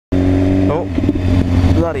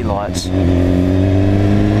bloody lights. You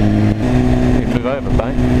move over,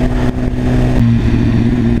 mate.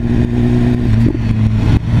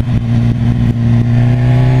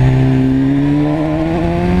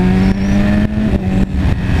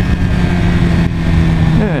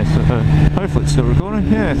 Yeah, so hopefully it's still recording.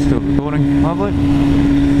 Yeah, it's still recording. Lovely.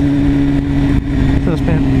 So it's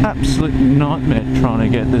been an absolute nightmare trying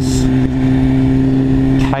to get this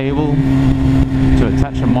cable to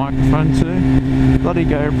attach a microphone to. Bloody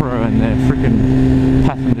GoPro and their freaking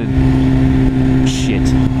patented shit.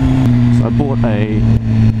 So I bought a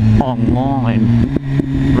online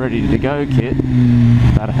ready to go kit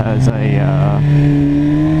that has a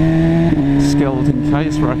skeleton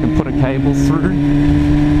case where I can put a cable through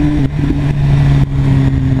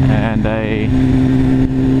and a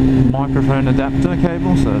microphone adapter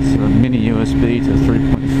cable, so it's a mini USB to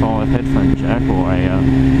 3.5 headphone jack or a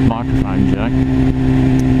microphone jack,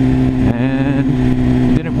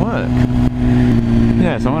 and it didn't work.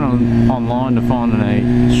 Yeah, so I went online to find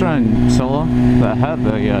an Australian seller that had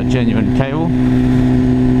a genuine cable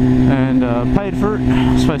and paid for it.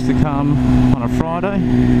 It was supposed to come on a Friday,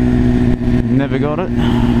 never got it,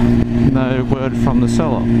 no word from the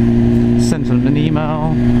seller. Sent them an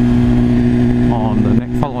email on the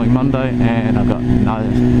next following Monday and I got no,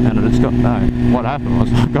 and I just got no. What happened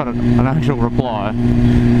was I got an actual reply.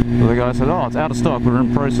 So the guy said, oh, it's out of stock, we're in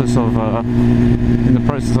the process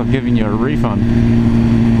of giving you a refund.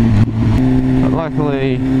 But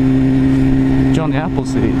luckily Johnny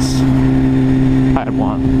Appleseeds had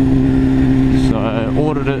one, so I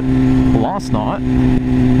ordered it last night,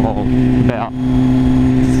 well, about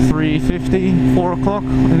 3:50, 4 o'clock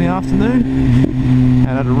in the afternoon,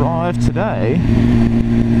 and it arrived today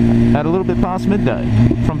at a little bit past midday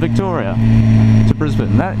from Victoria to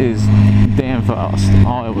Brisbane. That is damn fast.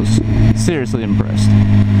 I was seriously impressed.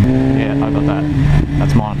 Yeah, I got that.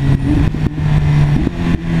 That's mine.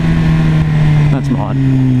 That's mine.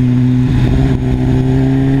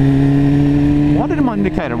 Why didn't my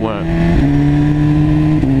indicator work?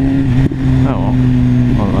 Oh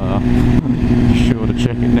well, I'll be sure to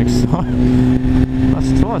check it next time.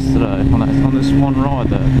 That's twice today on this one ride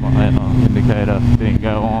that my indicator didn't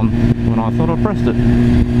go on when I thought I pressed it.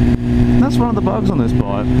 That's one of the bugs on this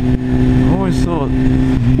bike. I always thought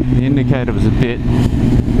the indicator was a bit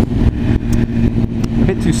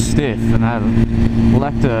too stiff and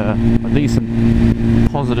lacked a decent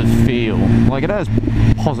positive feel. Like, it has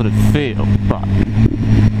positive feel, but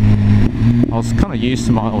I was kind of used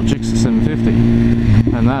to my old Gixxer 750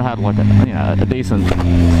 and that had like a a decent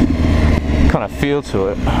kind of feel to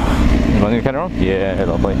it. Is my indicator on? Yeah,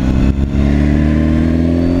 lovely.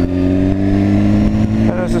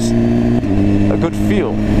 And it was just a good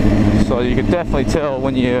feel, so you could definitely tell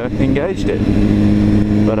when you engaged it.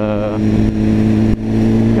 But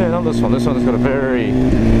yeah, not this one. This one's got a very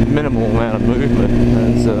minimal amount of movement.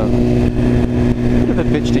 And it's a bit of a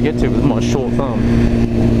bitch to get to with my short thumb.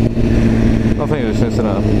 I think it's just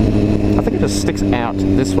I think it just sticks out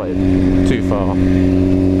this way too far.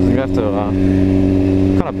 You have to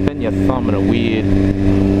kind of bend your thumb in a weird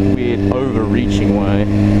overreaching way,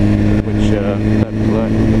 which don't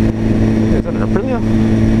work. Is that an Aprilia?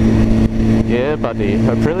 Yeah, buddy,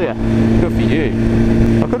 Aprilia. Good for you.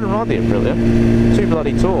 I couldn't ride the Aprilia. Too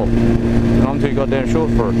bloody tall, and I'm too goddamn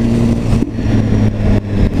short for it.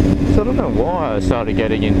 So I don't know why I started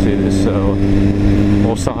getting into this,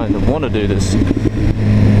 or starting to want to do this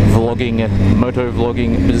vlogging,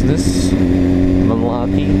 motovlogging business,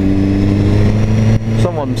 malarkey.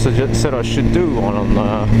 Someone said I should do one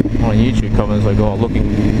on YouTube comments, like, oh,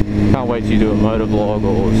 can't wait till you do a motovlog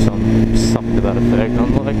or something to that effect. And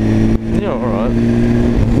I'm like, yeah, alright,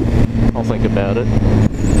 I'll think about it.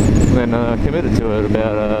 And then committed to it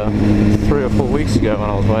about 3 or 4 weeks ago when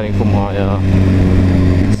I was waiting for my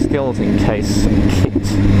skeleton case kit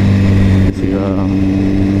to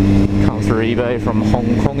come through eBay from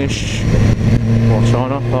Hong Kongish or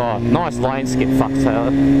China. Oh, nice lane skip,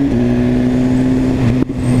 fucktail.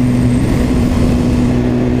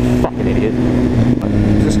 Fucking idiot.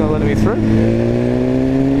 Is this gonna let me through?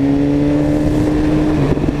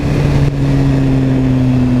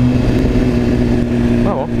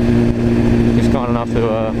 Oh well. He's kind enough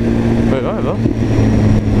to move over.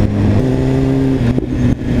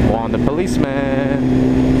 Warn the policeman.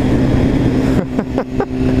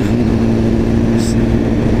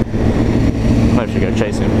 Maybe I should go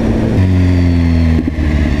chase him.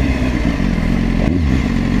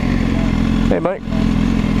 Hey mate.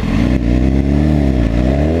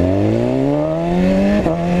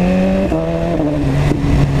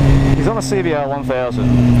 He's on a CBR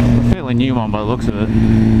 1000. fairly new one by the looks of it.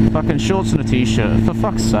 Fucking shorts and a t-shirt, for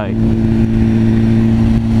fuck's sake.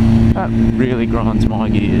 That really grinds my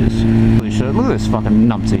gears. Blue shirt, look at this fucking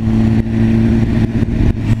numpty.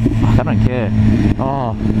 Fuck, I don't care.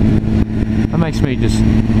 Oh, that makes me just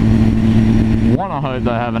wanna hope they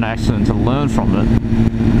have an accident to learn from it.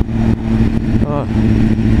 Oh,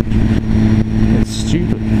 it's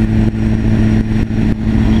stupid.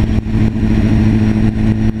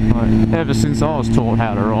 Like, ever since I was taught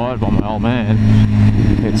how to ride by my old man,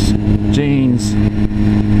 it's jeans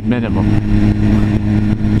minimum.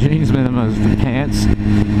 Jeans minimum is the pants,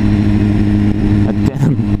 a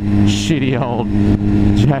denim shitty old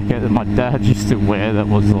jacket that my dad used to wear that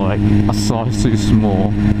was like a size too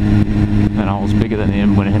small, and I was bigger than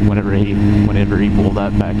him whenever he wore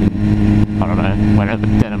that back in, I don't know, whenever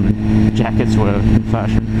denim jackets were in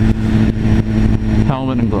fashion.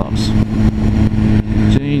 Helmet and gloves.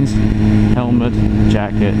 Jeans, helmet,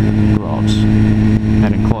 jacket, gloves,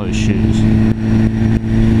 and enclosed shoes.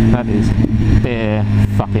 That is bare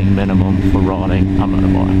fucking minimum for riding a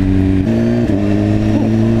motorbike.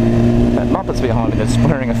 That Muppet's behind me that's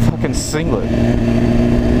wearing a fucking singlet.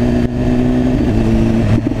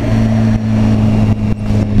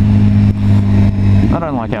 I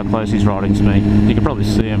don't like how close he's riding to me. You can probably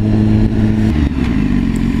see him.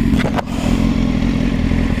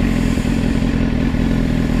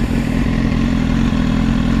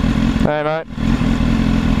 Hey mate.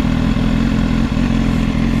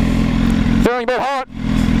 Feeling a bit hot?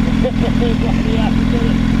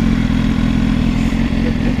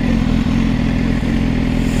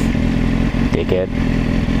 Dickhead.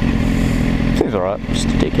 Seems alright, just a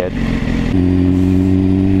dickhead.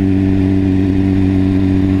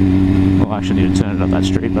 Well, I actually need to turn it up that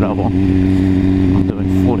street, but oh well. I'm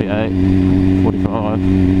doing 48, 45.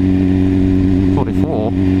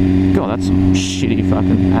 44? God, that's some shitty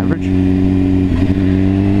fucking average.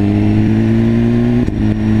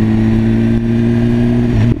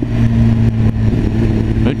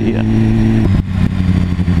 Oh dear.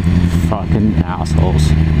 Fucking assholes.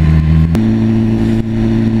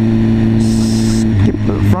 Skip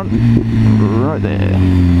to the front. Right there.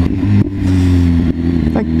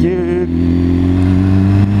 Thank you.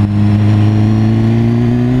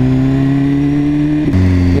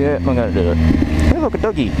 Yeah, I'm gonna do it. Hey, look, a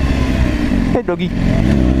doggy. Hey, doggy.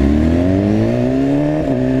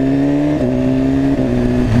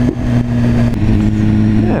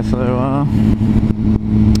 Yeah, so,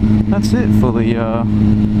 that's it for the,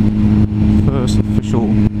 first official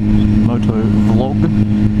moto vlog.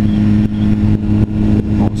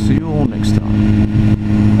 I'll see you all next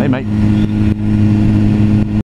time. Hey, mate.